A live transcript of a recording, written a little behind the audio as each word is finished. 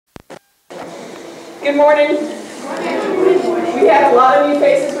Good morning. We have a lot of new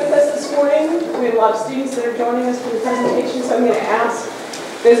faces with us this morning. We have a lot of students that are joining us for the presentation, so I'm going to ask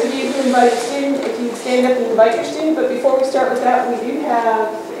those of you who invite a student, if you stand up and invite your student. But before we start with that, we do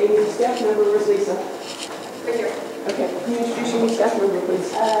have a new staff member. Where's Lisa? Right here. Okay, can you introduce your new staff member, please?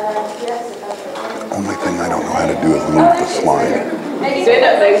 Yes. Only thing I don't know how to do is move the slide. Stand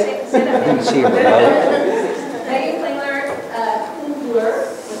up, baby. Stand up. See her Megan Klingler,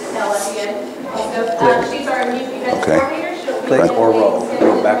 with an L at the end. Also, she's our new event coordinator. She'll be Click or roll. in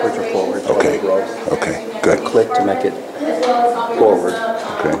Roll backwards or forwards. Okay. Roll. Okay, good. Click to make it as well as helping forward. with some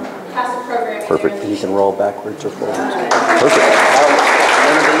Okay. passive programming. Perfect. And you can roll backwards or forwards. Perfect.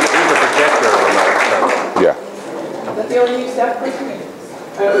 These are projector remote, so. Yeah. Is that the only new staff person?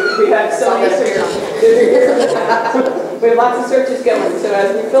 We have so many searches. We have lots of searches going, so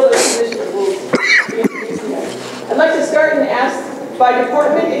as we fill those positions, we'll be introducing them. I'd like to start and ask by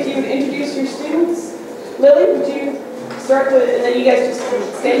department if you would introduce your students. Lily, would you start with, and then you guys just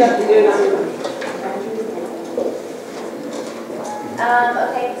stand up and do it on your own.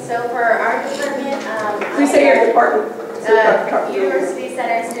 Okay, so for our department, Please say your department. University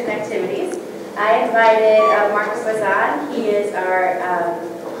Center Student Activities. I invited Marcus Bazan. He is our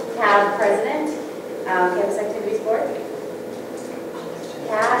CAB president, Campus Activities Board.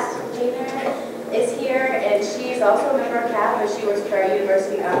 Kat Gaynor is here, and she is also a member of CAB, but she works for our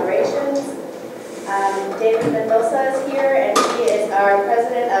university operations. David Mendoza is here, and he is our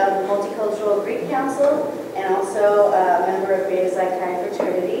president of the Multicultural Greek Council, and also a member of Beta Psi Chi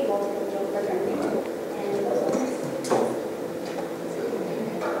Fraternity, Multicultural Fraternity. And those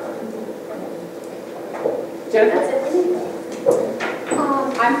are That's it for me.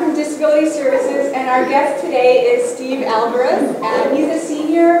 I'm from Disability Services, and our guest today is Steve Alvarez, and he's a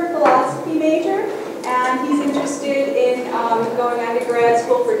senior philosophy major, and he's interested in going on to grad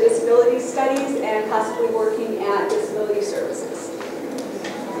school for disability studies and possibly working at Disability Services.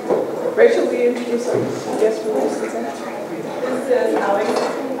 Rachel, will you introduce our guest from this? This is Alex.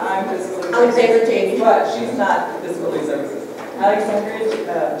 I'm disability Alexandra Janey. but she's not disability services.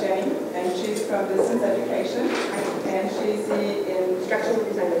 Alexandra Jenny, and she's from distance education, and she's the instructional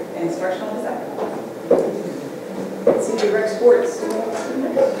designer. Senior rec sports.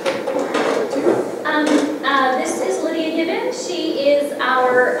 This is Lydia Gibbon. She is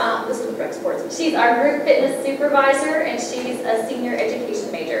our, this is rec sports. She's our group fitness supervisor, and she's a senior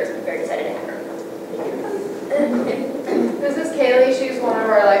education major. I'm very excited to have her. This is Kaylee. She's one of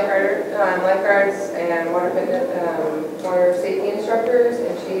our lifeguards and water safety instructors,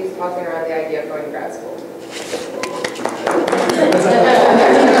 and she's talking around the idea of going to grad school.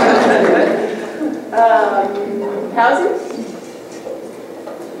 Housing?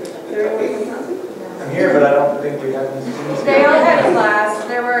 I'm here, but I don't think we have any students. They all had a class.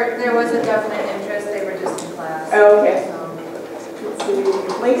 There was a definite interest. They were just in class. Oh, okay. So. Let's see.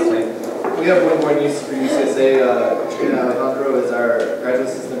 Lincoln? We have one more niece for UCSA. Trina Alejandro is our graduate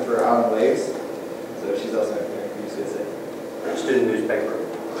assistant for Island Waves. So she's also here for UCSA. Student newspaper.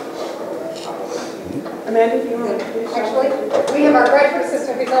 Amanda, do you want to introduce? Actually, we have our graduate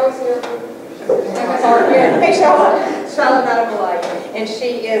assistant who's always here. Hey, Charlotte Matamalai, and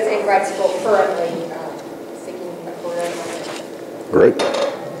she is in grad school currently seeking a career. Great.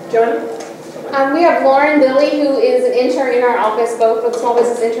 Johnny? We have Lauren Billy, who is an intern in our office, both for the Small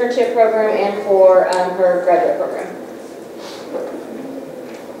Business Internship Program and for her graduate program.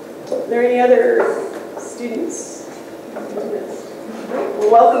 Are there any other students? Well,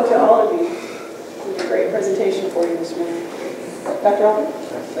 welcome to all of you. We have a great presentation for you this morning. Dr. Alvin?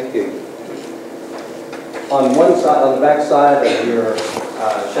 Thank you. On one side, on the back side of your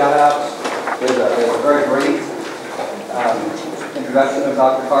shout-outs, is a very brief introduction of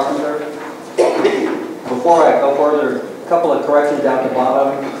Dr. Carpenter. Before I go further, a couple of corrections down at the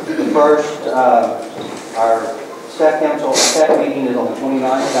bottom. The first, our staff council staff meeting is on the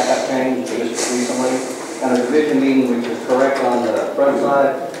 29th. That got changed just recently. And our division meeting, which is correct on the front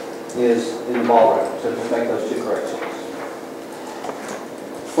side, is in the ballroom. So just make those two corrections.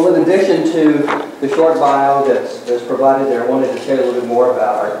 Well, in addition to the short bio that's provided there, I wanted to tell you a little bit more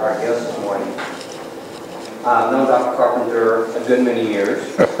about our guest this morning. I've known Dr. Carpenter a good many years.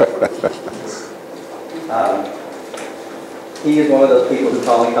 He is one of those people who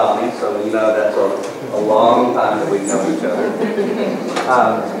call me Tommy, so you know that's a long time that we've known each other.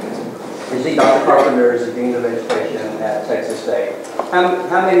 You see, Dr. Carpenter is the Dean of Education at Texas State.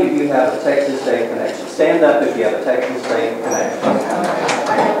 How many of you have a Texas State connection? Stand up if you have a Texas State connection.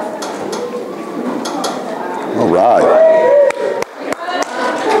 All right.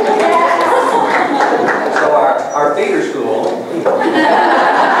 So our feeder school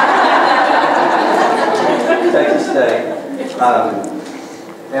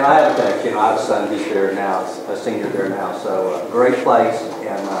And I have a connection. I have a son who's there now, a senior there now. So great place,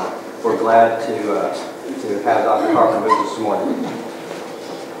 and we're glad to have Dr. Carpenter with us this morning.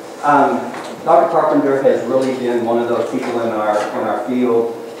 Dr. Carpenter has really been one of those people in our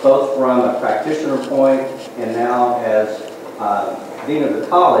field, both from a practitioner point and now as dean of the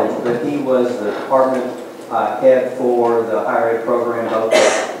college, but he was the department head for the higher ed program both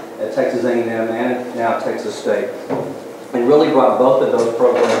at Texas A&M and now Texas State, and really brought both of those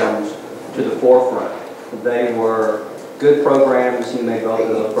programs to the forefront. They were good programs. He made both of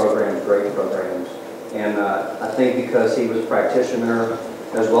those programs great programs. And I think because he was a practitioner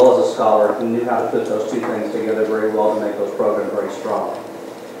as well as a scholar, he knew how to put those two things together very well to make those programs very strong.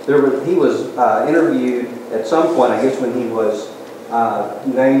 He was interviewed at some point, I guess when he was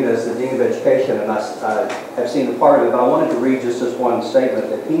named as the Dean of Education, and I have seen a part of it, but I wanted to read just this one statement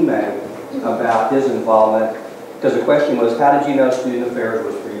that he made about his involvement, because the question was, how did you know student affairs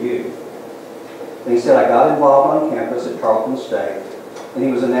was for you? And he said, I got involved on campus at Tarleton State, and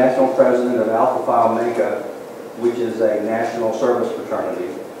he was a national president of Alpha Phi Omega, which is a national service fraternity.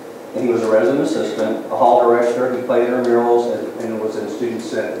 And he was a resident assistant, a hall director, he played intramurals, and was in student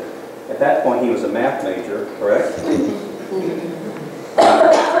senate. At that point, he was a math major, correct?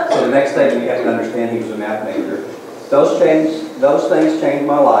 So the next day, you have to understand he was a math major. Those things changed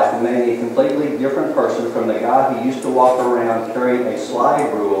my life and made me a completely different person from the guy who used to walk around carrying a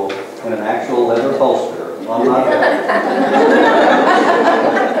slide rule and an actual leather holster on my belt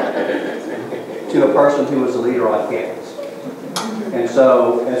to a person who was a leader on campus. And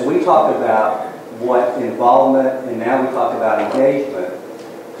so as we talk about what involvement and now we talk about engagement,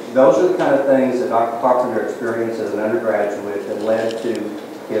 those are the kind of things that Dr. Carpenter experienced as an undergraduate that led to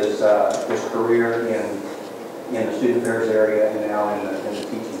his career in the student affairs area and now in the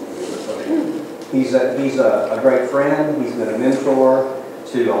teaching field. So he's a great friend. He's been a mentor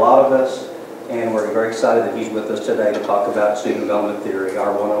to a lot of us, and we're very excited that he's with us today to talk about student development theory,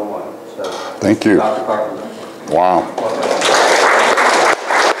 our 101. So thank you, Dr. Carpenter. Wow.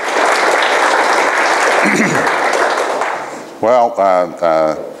 Well,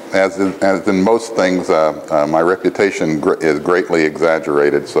 as in most things, my reputation is greatly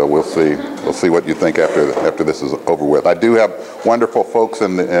exaggerated. So we'll see what you think after this is over with. I do have wonderful folks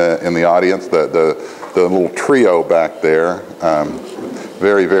in the audience. The little trio back there,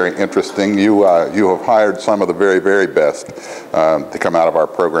 very, very interesting. You have hired some of the very, very best to come out of our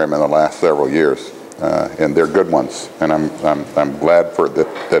program in the last several years, and they're good ones. And I'm glad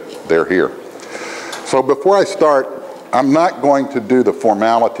that they're here. So before I start, I'm not going to do the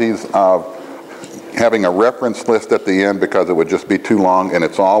formalities of having a reference list at the end because it would just be too long, and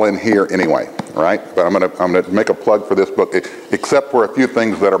it's all in here anyway, right? But I'm going to make a plug for this book, except for a few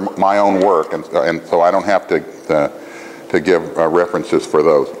things that are my own work, and so I don't have to give references for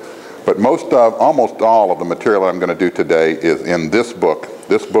those. But almost all of the material I'm going to do today is in this book.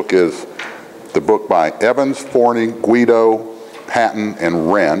 This book is the book by Evans, Forney, Guido, Patton,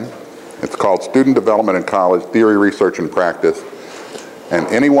 and Wren. It's called Student Development in College, Theory, Research, and Practice. And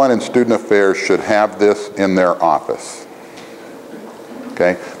anyone in student affairs should have this in their office.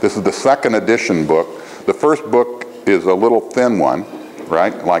 Okay? This is the second edition book. The first book is a little thin one,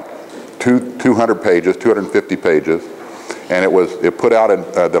 right? Like 200 pages, 250 pages. And it put out in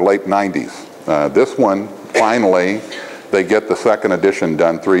the late 90s. This one, finally, they get the second edition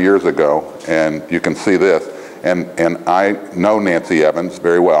done 3 years ago. And you can see this. And I know Nancy Evans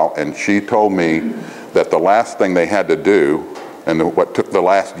very well, and she told me that the last thing they had to do, and what took the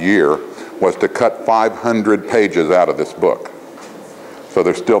last year, was to cut 500 pages out of this book. So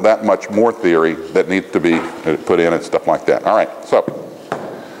there's still that much more theory that needs to be put in and stuff like that. All right,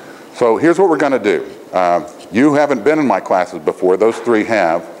 so here's what we're going to do. You haven't been in my classes before. Those three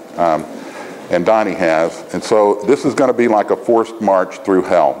have, and Donnie has. And so this is going to be like a forced march through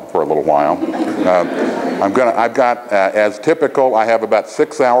hell for a little while. I've got, as typical, I have about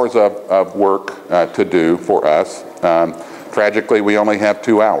 6 hours of work to do for us. Tragically, we only have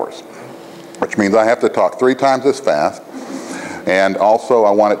 2 hours, which means I have to talk 3 times as fast. And also,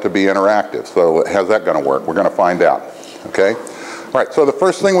 I want it to be interactive. So how's that going to work? We're going to find out. Okay? All right, so the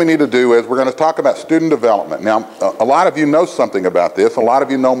first thing we need to do is we're going to talk about student development. Now, a lot of you know something about this. A lot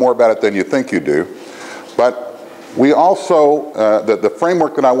of you know more about it than you think you do. But we also, the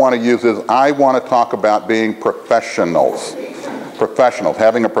framework that I want to use is I want to talk about being professionals. Professionals,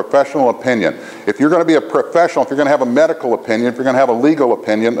 having a professional opinion. If you're going to be a professional, if you're going to have a medical opinion, if you're going to have a legal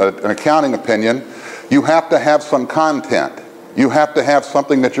opinion, an accounting opinion, you have to have some content. You have to have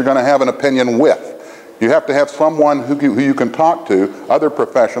something that you're going to have an opinion with. You have to have someone who you can talk to, other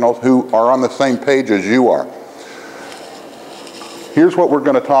professionals who are on the same page as you are. here's what we're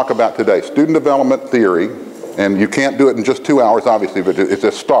going to talk about today. Student development theory, and you can't do it in just 2 hours, obviously, but it's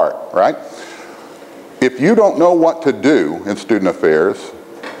a start, right? If you don't know what to do in student affairs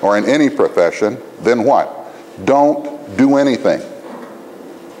or in any profession, then what? Don't do anything.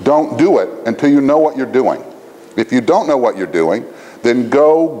 Don't do it until you know what you're doing. If you don't know what you're doing, then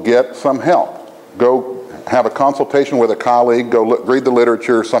go get some help. Go have a consultation with a colleague, go read the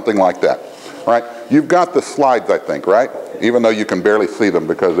literature, something like that. All right? You've got the slides, I think, right? Even though you can barely see them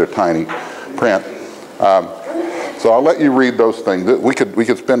because they're tiny print. So I'll let you read those things. We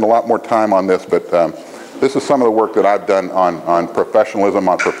could spend a lot more time on this, but this is some of the work that I've done on professionalism,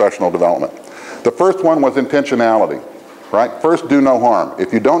 on professional development. The first one was intentionality, right? First, do no harm.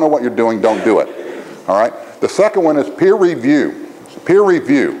 If you don't know what you're doing, don't do it, all right? The second one is peer review. Peer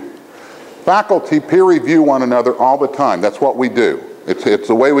review. Faculty peer review one another all the time. That's what we do. It's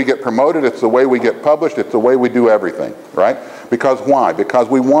the way we get promoted, it's the way we get published, it's the way we do everything, right? Because why? Because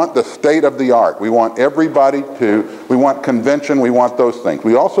we want the state of the art. We want everybody we want convention, we want those things.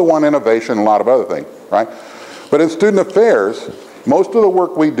 We also want innovation and a lot of other things, right? But in student affairs, most of the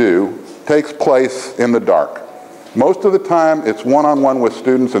work we do takes place in the dark. Most of the time, it's one-on-one with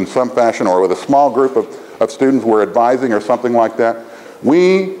students in some fashion, or with a small group of students we're advising or something like that.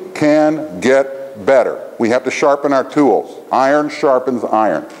 We can get better. We have to sharpen our tools. Iron sharpens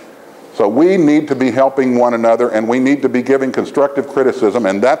iron. So we need to be helping one another, and we need to be giving constructive criticism,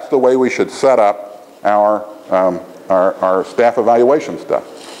 and that's the way we should set up our staff evaluation stuff.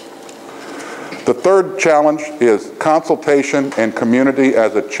 The third challenge is consultation and community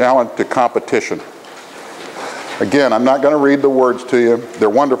as a challenge to competition. Again, I'm not going to read the words to you. They're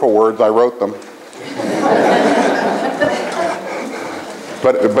wonderful words. I wrote them.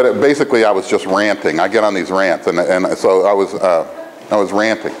 But basically, I was just ranting. I get on these rants, and so I was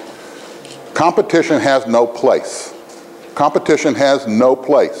ranting. Competition has no place. Competition has no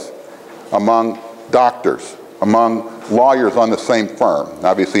place among doctors, among lawyers on the same firm.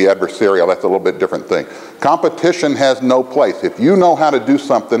 Obviously, adversarial, that's a little bit different thing. Competition has no place. If you know how to do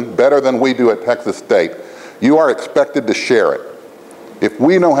something better than we do at Texas State, you are expected to share it. If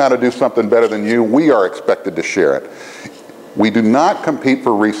we know how to do something better than you, we are expected to share it. We do not compete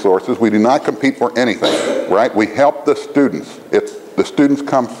for resources. We do not compete for anything, right? We help the students. The students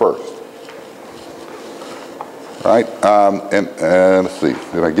come first, right? And let's see,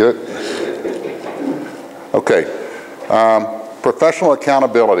 did I get it? Okay. Professional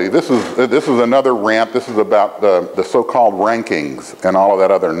accountability. This is another rant. This is about the so-called rankings and all of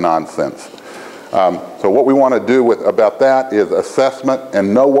that other nonsense. So what we want to do about that is assessment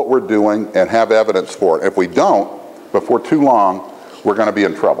and know what we're doing and have evidence for it. If we don't, before too long, we're going to be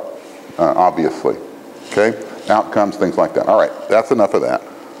in trouble, obviously. Okay? Outcomes, things like that. All right, that's enough of that.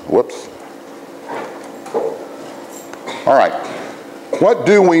 Whoops. All right, what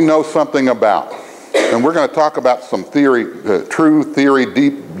do we know something about? And we're going to talk about some theory, true theory,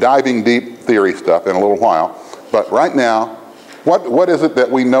 diving deep theory stuff in a little while. But right now, what is it that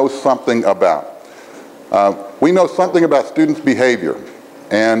we know something about? We know something about students' behavior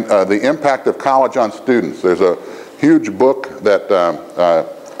and the impact of college on students. There's a huge book that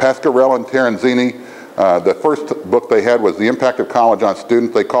Pasquarello and Terenzini, the first book they had was The Impact of College on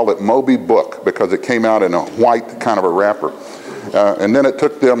Students. They called it Moby Book because it came out in a white kind of a wrapper. And then it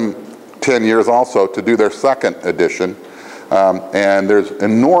took them 10 years also to do their second edition. And there's an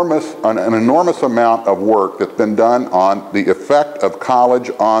enormous amount of work that's been done on the effect of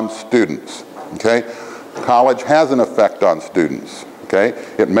college on students. Okay? College has an effect on students. Okay?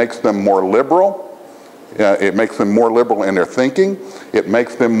 It makes them more liberal. It makes them more liberal in their thinking. It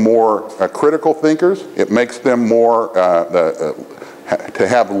makes them more critical thinkers. It makes them more, to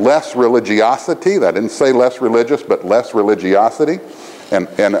have less religiosity. I didn't say less religious, but less religiosity. And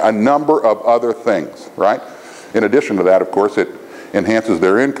a number of other things, right? In addition to that, of course, it enhances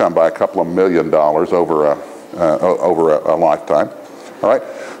their income by a couple of $1 million over a lifetime. All right?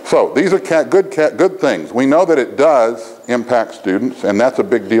 So these are good things. We know that it does impact students, and that's a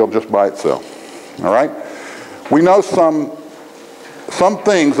big deal just by itself. All right? We know some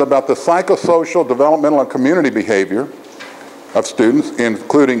things about the psychosocial, developmental, and community behavior of students,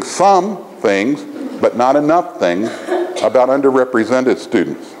 including some things, but not enough things, about underrepresented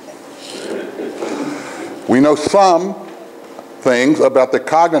students. We know some things about the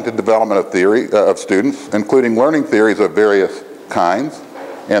cognitive development of students, including learning theories of various kinds,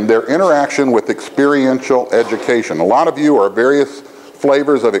 and their interaction with experiential education. A lot of you are various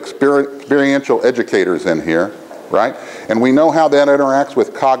flavors of experiential educators in here, right? And we know how that interacts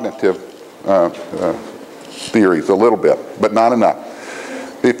with cognitive theories a little bit, but not enough.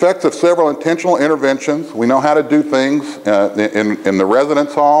 The effects of several intentional interventions. We know how to do things in the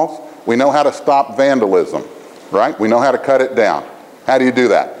residence halls. We know how to stop vandalism, right? We know how to cut it down. How do you do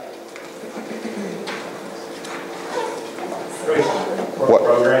that? What?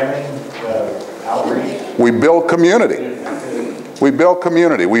 Programming, outreach. We build community. We build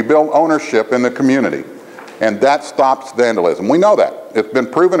community. We build ownership in the community. And that stops vandalism. We know that. It's been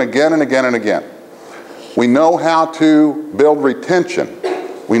proven again and again and again. We know how to build retention.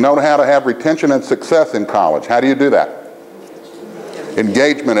 We know how to have retention and success in college. How do you do that?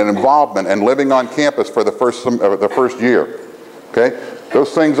 Engagement and involvement and living on campus for the first year. Okay?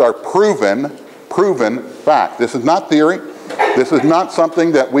 Those things are proven fact. This is not theory. This is not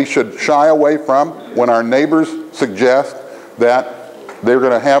something that we should shy away from when our neighbors suggest that they're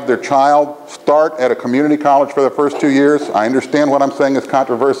going to have their child start at a community college for the first 2 years. I understand what I'm saying is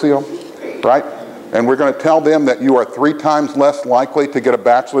controversial, right? And we're going to tell them that you are 3 times less likely to get a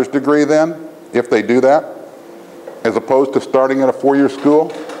bachelor's degree then, if they do that, as opposed to starting at a 4-year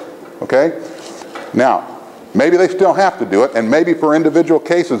school, okay? Now, maybe they still have to do it, and maybe for individual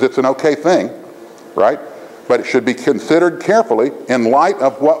cases it's an okay thing, right? But it should be considered carefully in light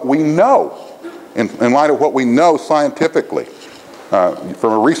of what we know, in light of what we know scientifically,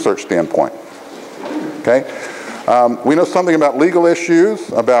 from a research standpoint, okay? We know something about legal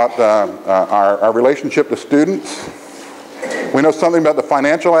issues, about our relationship to students. We know something about the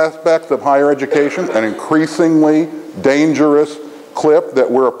financial aspects of higher education, an increasingly dangerous cliff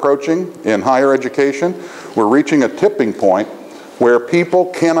that we're approaching in higher education. We're reaching a tipping point where people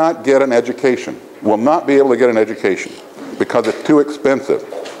cannot get an education, will not be able to get an education because it's too expensive,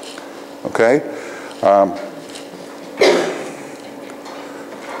 okay?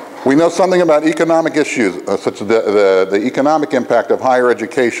 We know something about economic issues, such as the economic impact of higher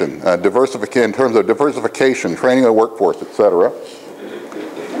education, in terms of diversification, training of the workforce, etc.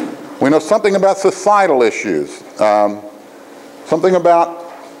 We know something about societal issues, something about,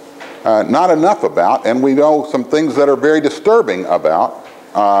 not enough about, and we know some things that are very disturbing about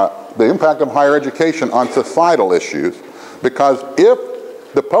the impact of higher education on societal issues, because if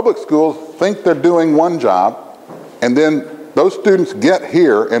the public schools think they're doing one job, and then those students get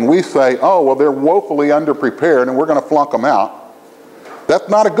here and we say, oh, well, they're woefully underprepared and we're going to flunk them out, that's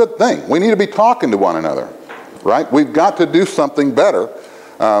not a good thing. We need to be talking to one another, right? We've got to do something better.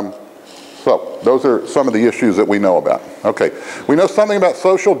 So those are some of the issues that we know about. Okay, we know something about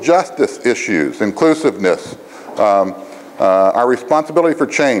social justice issues, inclusiveness, our responsibility for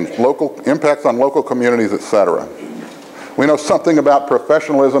change, local impacts on local communities, etc. We know something about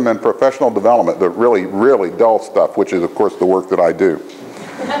professionalism and professional development, the really, really dull stuff, which is, of course, the work that I do.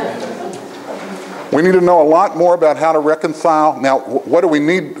 We need to know a lot more about how to reconcile. Now, what do we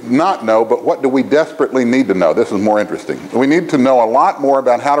need not know, but what do we desperately need to know? This is more interesting. We need to know a lot more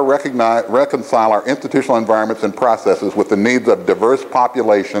about how to reconcile our institutional environments and processes with the needs of diverse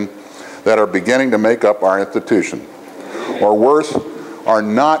population that are beginning to make up our institution, or worse, are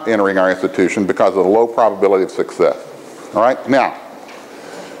not entering our institution because of the low probability of success. All right, now,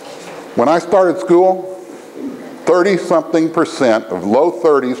 when I started school, 30-something%, of low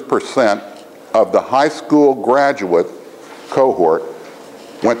 30s% of the high school graduate cohort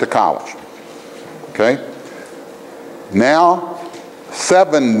went to college, okay? Now,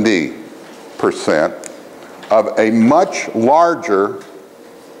 70% of a much larger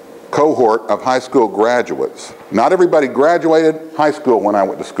cohort of high school graduates. Not everybody graduated high school when I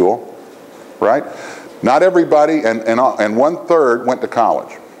went to school, right? Not everybody, and 1/3 went to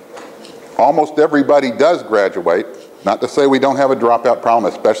college. Almost everybody does graduate, not to say we don't have a dropout problem,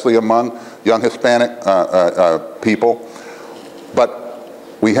 especially among young Hispanic people, but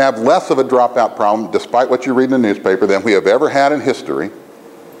we have less of a dropout problem, despite what you read in the newspaper, than we have ever had in history.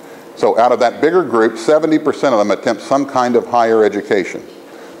 So out of that bigger group, 70% of them attempt some kind of higher education.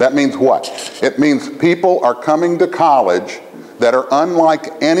 That means what? It means people are coming to college that are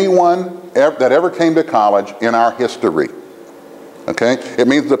unlike anyone that ever came to college in our history, okay? It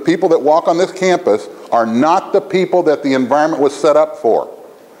means the people that walk on this campus are not the people that the environment was set up for.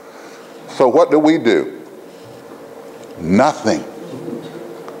 So what do? Nothing.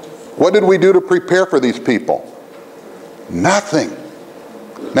 What did we do to prepare for these people? Nothing.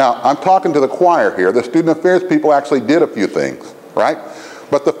 Now, I'm talking to the choir here. The student affairs people actually did a few things, right?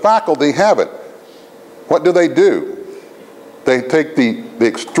 But the faculty haven't. What do? They take the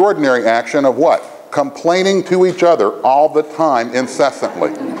extraordinary action of what? Complaining to each other all the time,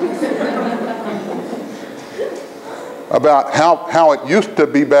 incessantly. About how it used to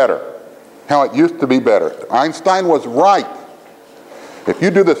be better. How it used to be better. Einstein was right. If you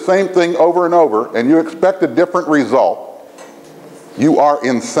do the same thing over and over and you expect a different result, You are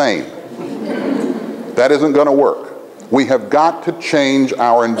insane. That isn't going to work. We have got to change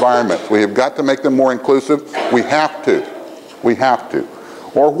our environments. We have got to make them more inclusive. We have to. We have to.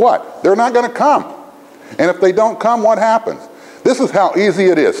 Or what? They're not going to come. And if they don't come, what happens? This is how easy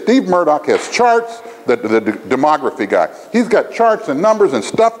it is. Steve Murdoch has charts, the demography guy. He's got charts and numbers and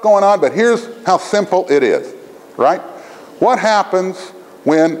stuff going on, but here's how simple it is, right? What happens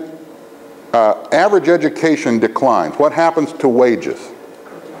when average education declines? What happens to wages?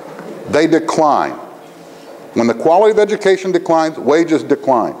 They decline. When the quality of education declines, wages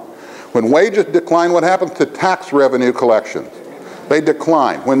decline. When wages decline, what happens to tax revenue collections? They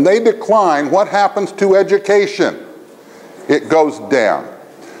decline. When they decline, what happens to education? It goes down.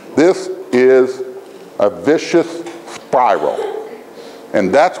 This is a vicious spiral.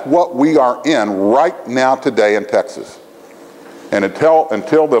 And that's what we are in right now today in Texas. And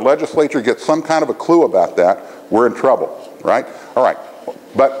until the legislature gets some kind of a clue about that, we're in trouble, right? All right.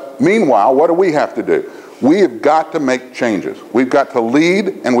 But meanwhile, what do we have to do? We have got to make changes. We've got to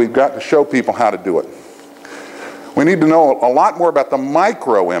lead, and we've got to show people how to do it. We need to know a lot more about the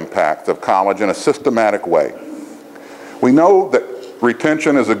micro impacts of college in a systematic way. We know that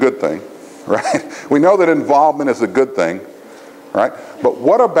retention is a good thing, right? We know that involvement is a good thing, right? But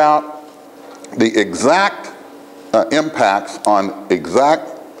what about the exact impacts on exact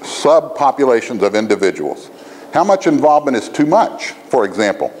subpopulations of individuals? How much involvement is too much, for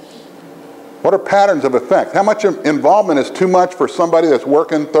example? What are patterns of effect? How much involvement is too much for somebody that's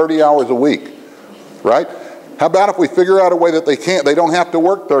working 30 hours a week, right? How about if we figure out a way that they don't have to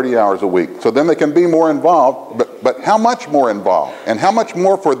work 30 hours a week, so then they can be more involved, but how much more involved? And how much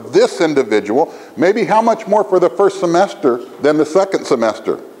more for this individual? Maybe how much more for the first semester than the second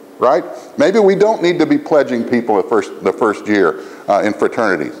semester, right? Maybe we don't need to be pledging people the first year in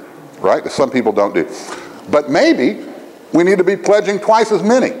fraternities, right? Some people don't do. But maybe we need to be pledging twice as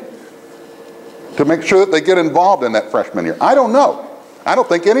many to make sure that they get involved in that freshman year. I don't know. I don't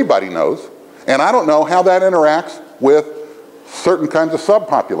think anybody knows. And I don't know how that interacts with certain kinds of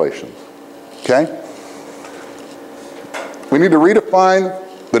subpopulations, okay? We need to redefine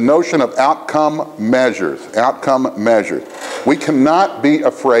the notion of outcome measures, We cannot be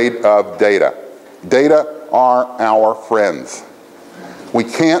afraid of data. Data are our friends. We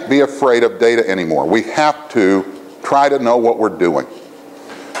can't be afraid of data anymore. We have to try to know what we're doing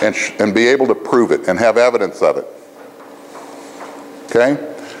and be able to prove it and have evidence of it, okay?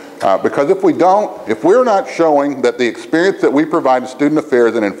 Because if we're not showing that the experience that we provide in student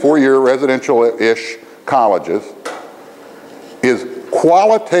affairs and in four-year residential-ish colleges is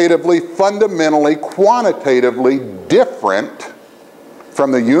qualitatively, fundamentally, quantitatively different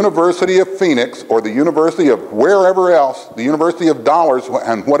from the University of Phoenix or the University of wherever else, the University of Dollars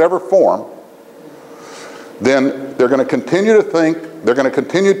in whatever form, then they're going to continue to think, they're going to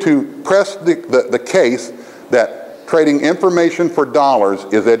continue to press the case that trading information for dollars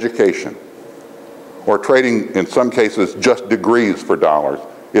is education. Or trading, in some cases, just degrees for dollars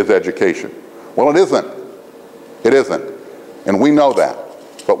is education. Well, it isn't. It isn't. And we know that.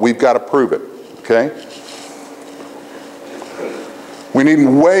 But we've got to prove it, okay? We need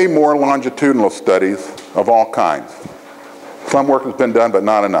way more longitudinal studies of all kinds. Some work has been done, but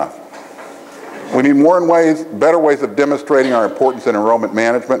not enough. We need better ways of demonstrating our importance in enrollment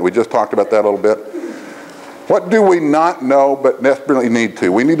management. We just talked about that a little bit. What do we not know but desperately need to?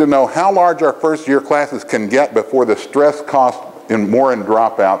 We need to know how large our first year classes can get before the stress costs more in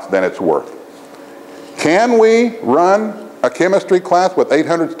dropouts than it's worth. Can we run a chemistry class with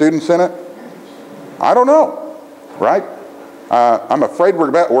 800 students in it? I don't know, right? I'm afraid we're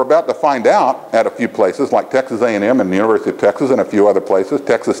about to find out at a few places like Texas A&M and the University of Texas and a few other places,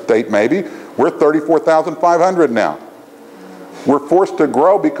 Texas State maybe. We're 34,500 now. We're forced to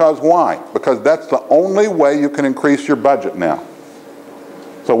grow because why? Because that's the only way you can increase your budget now.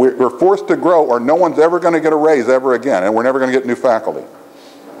 So we're forced to grow or no one's ever going to get a raise ever again and we're never going to get new faculty,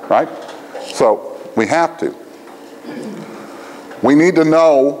 right? So we have to. We need to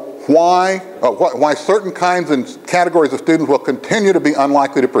know why certain kinds and categories of students will continue to be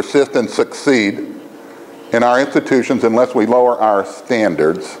unlikely to persist and succeed in our institutions unless we lower our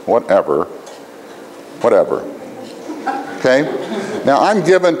standards, whatever. Okay? Now, I'm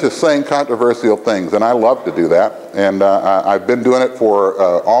given to saying controversial things, and I love to do that, and I've been doing it for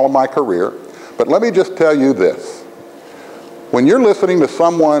all of my career. But let me just tell you this. When you're listening to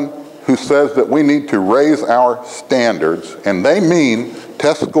someone who says that we need to raise our standards, and they mean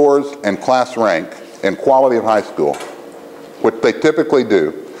test scores and class rank and quality of high school, which they typically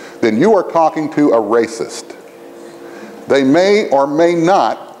do, then you are talking to a racist. They may or may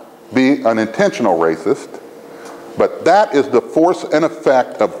not be an intentional racist, but that is the force and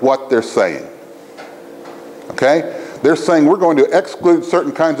effect of what they're saying. Okay? They're saying we're going to exclude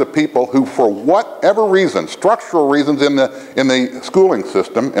certain kinds of people who, for whatever reason, structural reasons in the schooling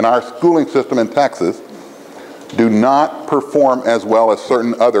system, in our schooling system in Texas, do not perform as well as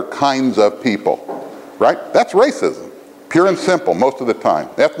certain other kinds of people. Right? That's racism. Pure and simple most of the time.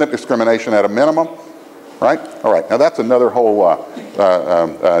 Ethnic discrimination at a minimum. Right? All right. Now that's another whole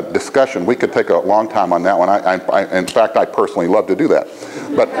discussion. We could take a long time on that one. In fact, I personally love to do that.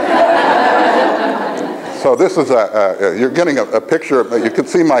 But so this is you're getting a picture of, you can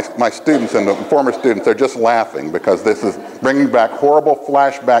see my students and the former students, they're just laughing because this is bringing back horrible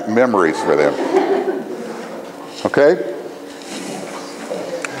flashback memories for them. Okay?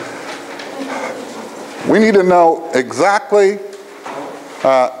 We need to know exactly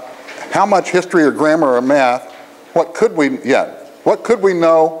how much history or grammar or math, what could we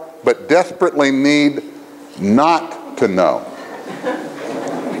know but desperately need not to know?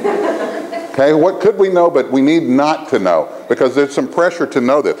 Okay, what could we know but we need not to know? Because there's some pressure to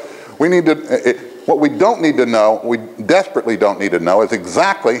know this. We need to, what we don't need to know, we desperately don't need to know, is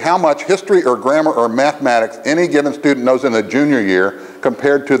exactly how much history or grammar or mathematics any given student knows in the junior year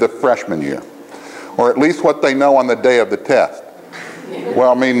compared to the freshman year. Or at least what they know on the day of the test.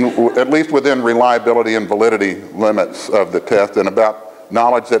 Well, I mean, at least within reliability and validity limits of the test, and about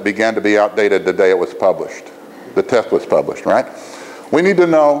knowledge that began to be outdated the day it was published. The test was published, right? We need to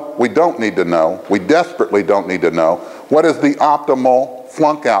know, we don't need to know, we desperately don't need to know, what is the optimal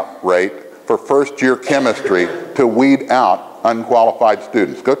flunk out rate for first year chemistry to weed out unqualified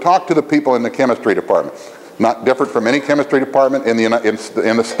students. Go talk to the people in the chemistry department. Not different from any chemistry department in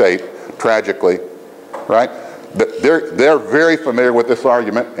the state, tragically, right? They're very familiar with this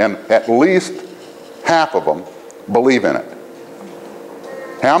argument, and at least half of them believe in it.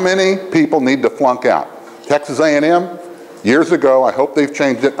 How many people need to flunk out? Texas A&M, years ago, I hope they've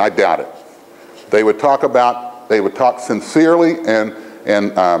changed it, I doubt it. They would talk sincerely and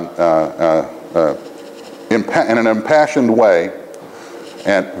in an impassioned way,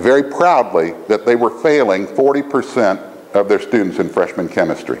 and very proudly, that they were failing 40% of their students in freshman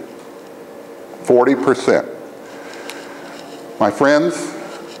chemistry. 40%. My friends,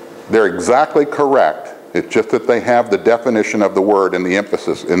 they're exactly correct. It's just that they have the definition of the word and the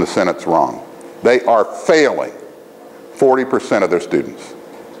emphasis in the sentence wrong. They are failing 40% of their students.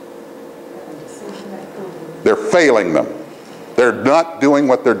 They're failing them. They're not doing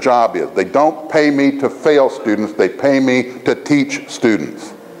what their job is. They don't pay me to fail students, they pay me to teach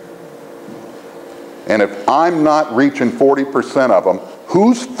students. And if I'm not reaching 40% of them,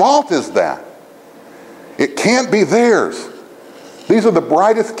 whose fault is that? It can't be theirs. These are the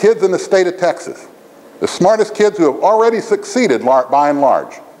brightest kids in the state of Texas. The smartest kids who have already succeeded by and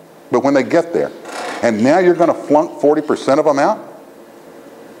large. But when they get there, and now you're going to flunk 40% of them out?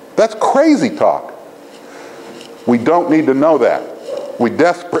 That's crazy talk. We don't need to know that. We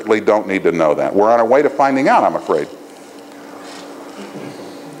desperately don't need to know that. We're on our way to finding out, I'm afraid.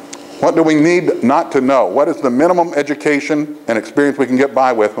 What do we need not to know? What is the minimum education and experience we can get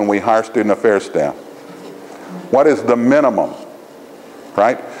by with when we hire student affairs staff? What is the minimum,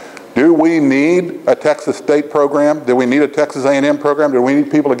 right? Do we need a Texas State program? Do we need a Texas A&M program? Do we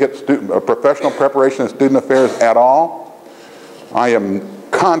need people to get professional preparation in student affairs at all? I am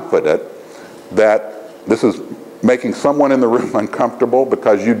confident that this is making someone in the room uncomfortable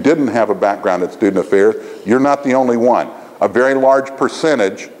because you didn't have a background in student affairs. You're not the only one. A very large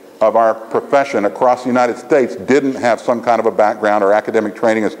percentage of our profession across the United States didn't have some kind of a background or academic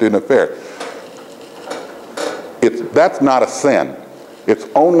training in student affairs. That's not a sin. It's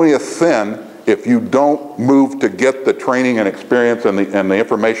only a sin if you don't move to get the training and experience and the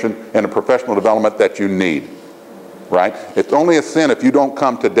information and the professional development that you need, right? It's only a sin if you don't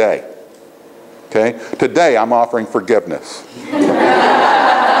come today, okay? Today I'm offering forgiveness.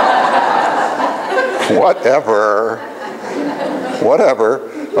 Whatever,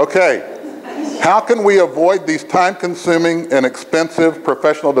 okay. How can we avoid these time-consuming and expensive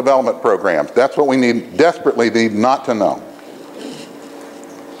professional development programs? That's what we desperately need not to know.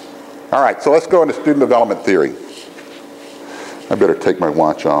 All right, so let's go into student development theory. I better take my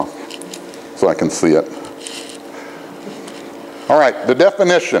watch off so I can see it. All right, the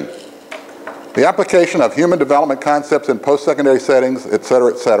definition. The application of human development concepts in post-secondary settings, et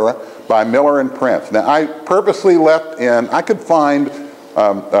cetera, by Miller and Prince. Now, I purposely left in, I could find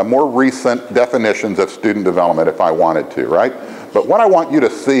more recent definitions of student development if I wanted to, right? But what I want you to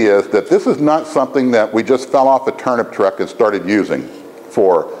see is that this is not something that we just fell off a turnip truck and started using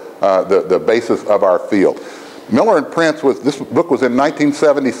for the basis of our field. Miller and Prince this book was in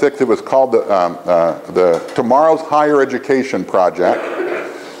 1976. It was called the Tomorrow's Higher Education Project.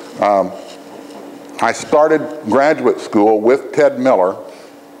 I started graduate school with Ted Miller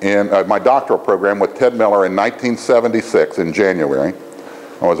in my doctoral program with Ted Miller in 1976 in January.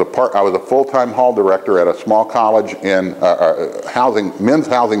 I was a full-time hall director at a small college in men's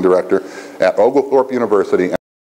housing director at Oglethorpe University.